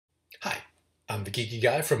I'm the geeky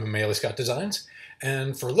guy from Amelie Designs,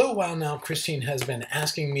 and for a little while now, Christine has been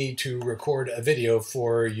asking me to record a video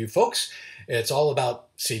for you folks. It's all about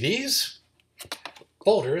CDs,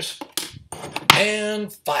 folders,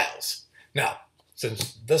 and files. Now,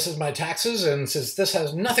 since this is my taxes, and since this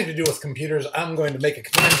has nothing to do with computers, I'm going to make a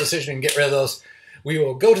confined decision and get rid of those. We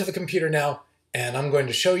will go to the computer now, and I'm going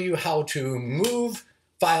to show you how to move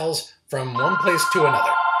files from one place to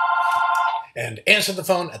another and answer the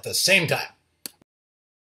phone at the same time.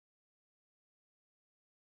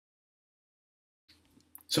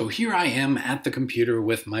 So here I am at the computer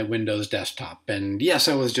with my Windows desktop, and yes,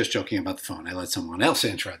 I was just joking about the phone. I let someone else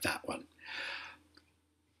answer at that one.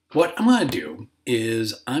 What I'm going to do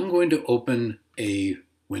is I'm going to open a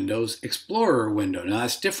Windows Explorer window. Now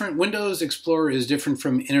that's different. Windows Explorer is different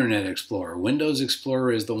from Internet Explorer. Windows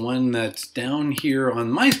Explorer is the one that's down here on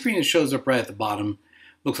my screen. It shows up right at the bottom.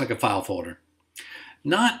 Looks like a file folder.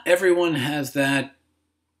 Not everyone has that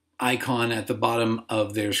icon at the bottom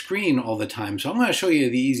of their screen all the time, so I'm going to show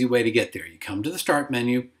you the easy way to get there. You come to the Start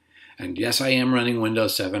menu, and yes, I am running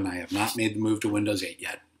Windows 7. I have not made the move to Windows 8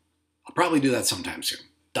 yet. I'll probably do that sometime soon.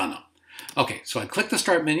 Dunno. Okay, so I click the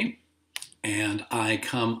Start menu, and I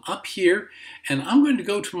come up here, and I'm going to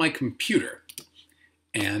go to my computer.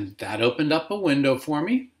 And that opened up a window for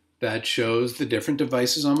me that shows the different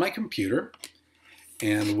devices on my computer.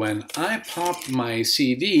 And when I pop my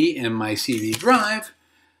CD in my CD drive,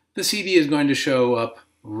 the CD is going to show up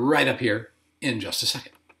right up here in just a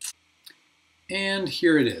second. And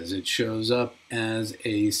here it is. It shows up as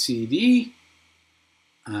a CD.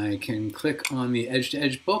 I can click on the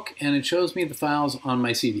edge-to-edge book, and it shows me the files on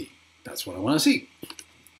my CD. That's what I want to see.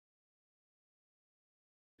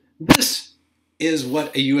 This is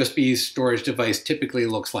what a USB storage device typically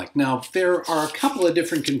looks like. Now, there are a couple of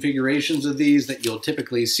different configurations of these that you'll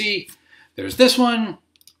typically see. There's this one,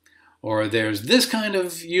 or there's this kind of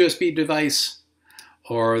USB device,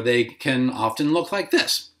 or they can often look like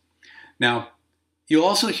this. Now, you'll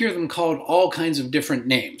also hear them called all kinds of different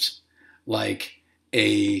names, like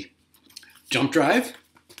a jump drive,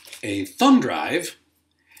 a thumb drive,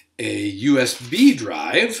 a USB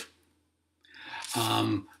drive,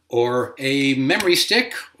 or a memory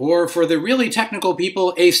stick, or for the really technical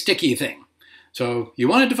people, a sticky thing. So you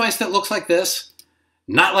want a device that looks like this,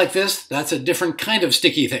 not like this. That's a different kind of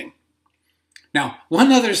sticky thing. Now,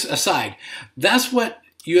 one other aside, that's what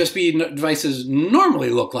USB devices normally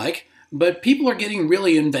look like, but people are getting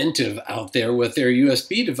really inventive out there with their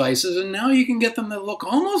USB devices, and now you can get them that look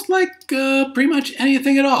almost like pretty much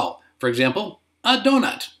anything at all. For example, a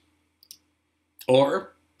donut,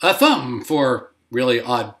 or a thumb for really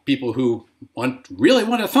odd people who really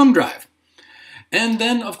want a thumb drive. And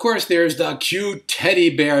then, of course, there's the cute teddy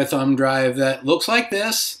bear thumb drive that looks like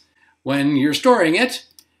this when you're storing it,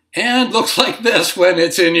 and looks like this when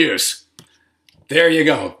it's in use. There you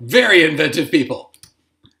go. Very inventive people.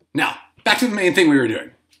 Now, back to the main thing we were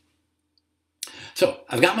doing. So,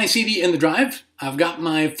 I've got my CD in the drive. I've got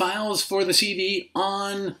my files for the CD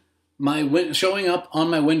on my showing up on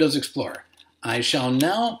my Windows Explorer. I shall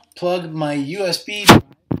now plug my USB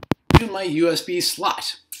to my USB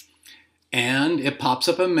slot. And it pops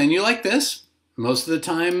up a menu like this. Most of the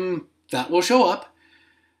time, that will show up.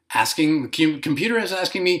 The computer is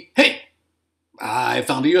asking me, hey, I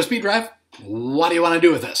found a USB drive. What do you want to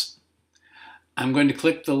do with this? I'm going to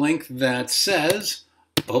click the link that says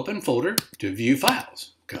open folder to view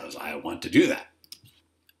files, because I want to do that.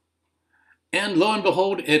 And lo and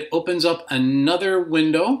behold, it opens up another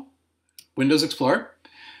window, Windows Explorer,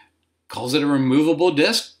 calls it a removable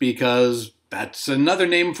disk because that's another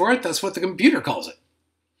name for it. That's what the computer calls it.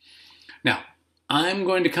 Now, I'm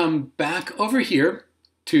going to come back over here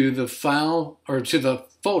to the file, or to the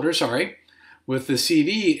folder, sorry, with the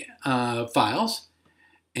CD files,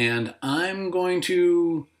 and I'm going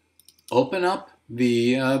to open up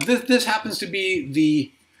the, this happens to be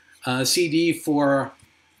the CD for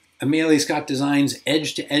Amelie Designs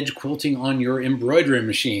Edge-to-Edge Quilting on Your Embroidery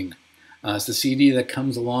Machine. It's the CD that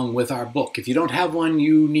comes along with our book. If you don't have one,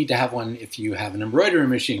 you need to have one if you have an embroidery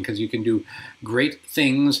machine, because you can do great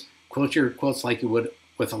things, quilt your quilts like you would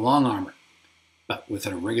with a long armor, but with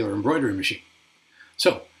a regular embroidery machine.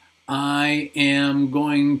 So I am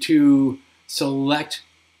going to select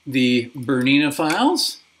the Bernina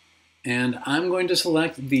files, and I'm going to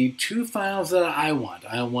select the two files that I want.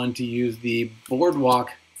 I want to use the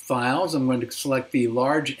Boardwalk files. I'm going to select the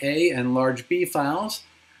large A and large B files.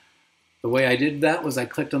 The way I did that was I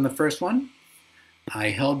clicked on the first one, I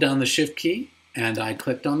held down the Shift key, and I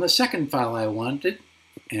clicked on the second file I wanted,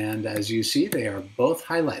 and as you see, they are both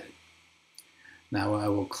highlighted. Now I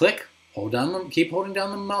will click keep holding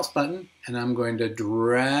down the mouse button, and I'm going to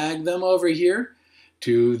drag them over here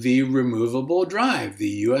to the removable drive,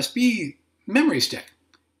 the USB memory stick.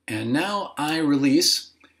 And now I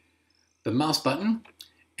release the mouse button,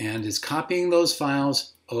 and it's copying those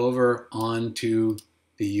files over onto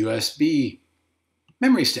the USB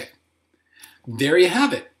memory stick. There you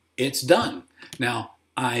have it. It's done. Now,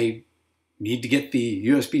 I need to get the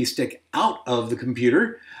USB stick out of the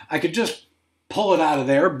computer. I could just pull it out of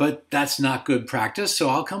there, but that's not good practice. So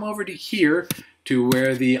I'll come over to here to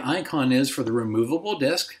where the icon is for the removable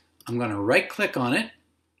disk. I'm going to right click on it,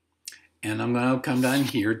 and I'm going to come down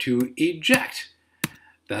here to eject.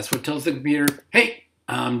 That's what tells the computer, hey,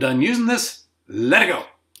 I'm done using this, let it go.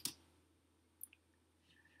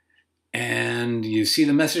 And you see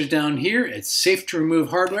the message down here, it's safe to remove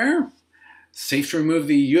hardware, safe to remove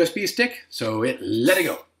the USB stick, so it let it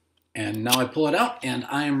go. And now I pull it out, and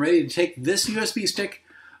I am ready to take this USB stick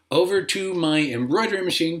over to my embroidery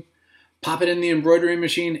machine, pop it in the embroidery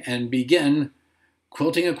machine, and begin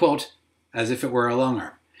quilting a quilt as if it were a long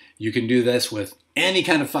arm. You can do this with any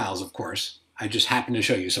kind of files, of course. I just happen to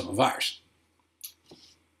show you some of ours.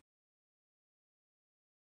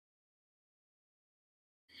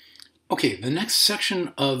 Okay, the next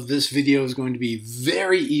section of this video is going to be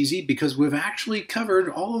very easy because we've actually covered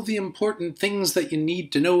all of the important things that you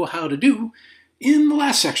need to know how to do in the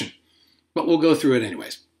last section, but we'll go through it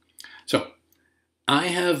anyways. So, I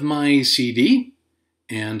have my CD,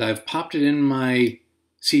 and I've popped it in my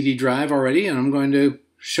CD drive already, and I'm going to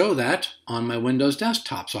show that on my Windows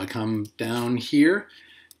desktop. So I come down here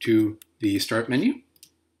to the Start menu,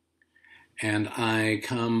 and I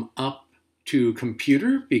come up to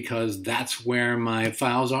Computer because that's where my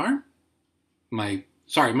files are. My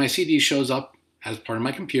CD shows up as part of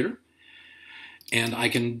my computer, and I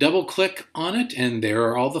can double click on it, and there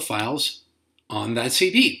are all the files on that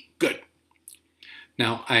CD. Good.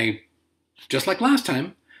 Now, just like last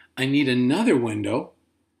time, I need another window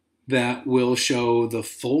that will show the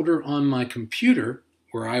folder on my computer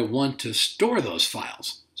where I want to store those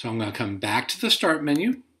files. So I'm going to come back to the Start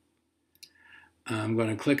menu. I'm going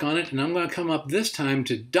to click on it, and I'm going to come up this time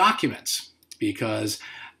to Documents because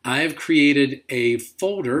I've created a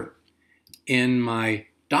folder in my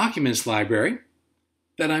Documents library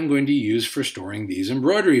that I'm going to use for storing these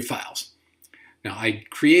embroidery files. Now, I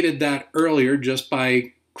created that earlier just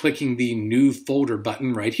by clicking the New Folder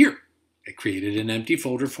button right here. It created an empty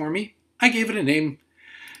folder for me. I gave it a name,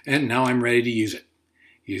 and now I'm ready to use it.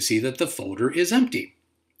 You see that the folder is empty.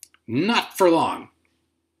 Not for long.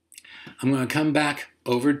 I'm going to come back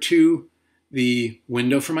over to the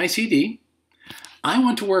window for my CD. I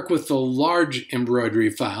want to work with the large embroidery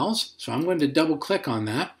files, so I'm going to double click on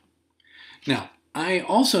that. Now, I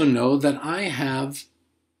also know that I have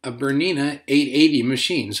a Bernina 880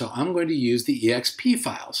 machine, so I'm going to use the EXP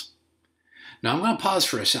files. Now, I'm going to pause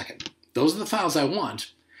for a second. Those are the files I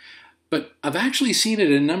want, but I've actually seen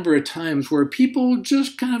it a number of times where people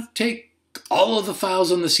just kind of take all of the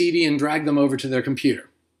files on the CD and drag them over to their computer.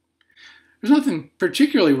 There's nothing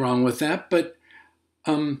particularly wrong with that, but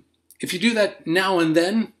if you do that now and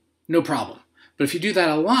then, no problem. But if you do that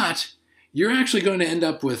a lot, you're actually going to end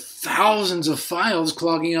up with thousands of files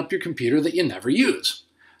clogging up your computer that you never use.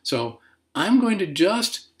 So I'm going to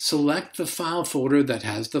just select the file folder that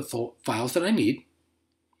has the files that I need.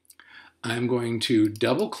 I'm going to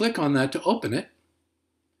double click on that to open it.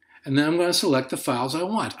 And then I'm going to select the files I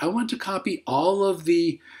want. I want to copy all of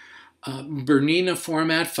the Bernina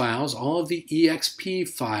format files, all of the EXP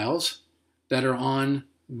files that are on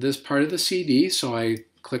this part of the CD. So I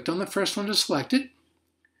clicked on the first one to select it.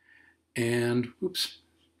 And oops,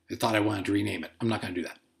 I thought I wanted to rename it. I'm not going to do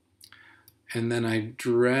that. And then I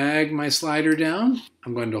drag my slider down.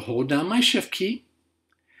 I'm going to hold down my Shift key.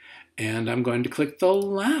 And I'm going to click the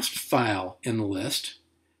last file in the list.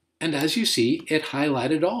 And as you see, it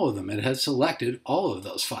highlighted all of them. It has selected all of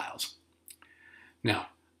those files. Now,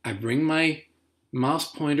 I bring my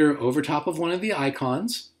mouse pointer over top of one of the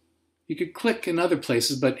icons. You could click in other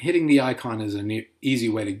places, but hitting the icon is an easy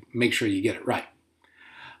way to make sure you get it right.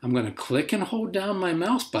 I'm going to click and hold down my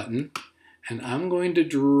mouse button, and I'm going to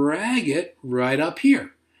drag it right up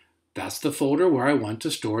here. That's the folder where I want to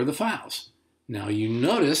store the files. Now you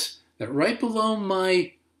notice that right below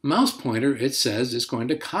my mouse pointer, it says it's going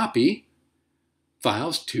to copy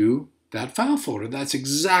files to that file folder. That's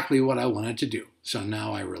exactly what I wanted to do. So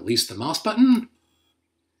now I release the mouse button,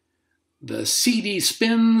 the CD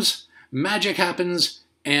spins, magic happens,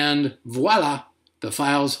 and voila, the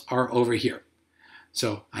files are over here.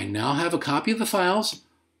 So I now have a copy of the files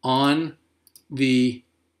on the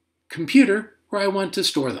computer where I want to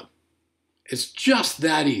store them. It's just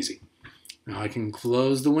that easy. Now I can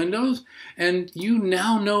close the windows, and you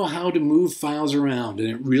now know how to move files around, and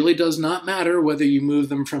it really does not matter whether you move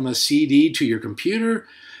them from a CD to your computer,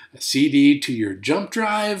 a CD to your jump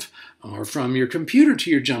drive, or from your computer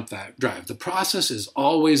to your jump drive. The process is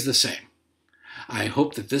always the same. I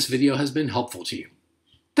hope that this video has been helpful to you.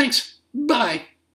 Thanks. Bye.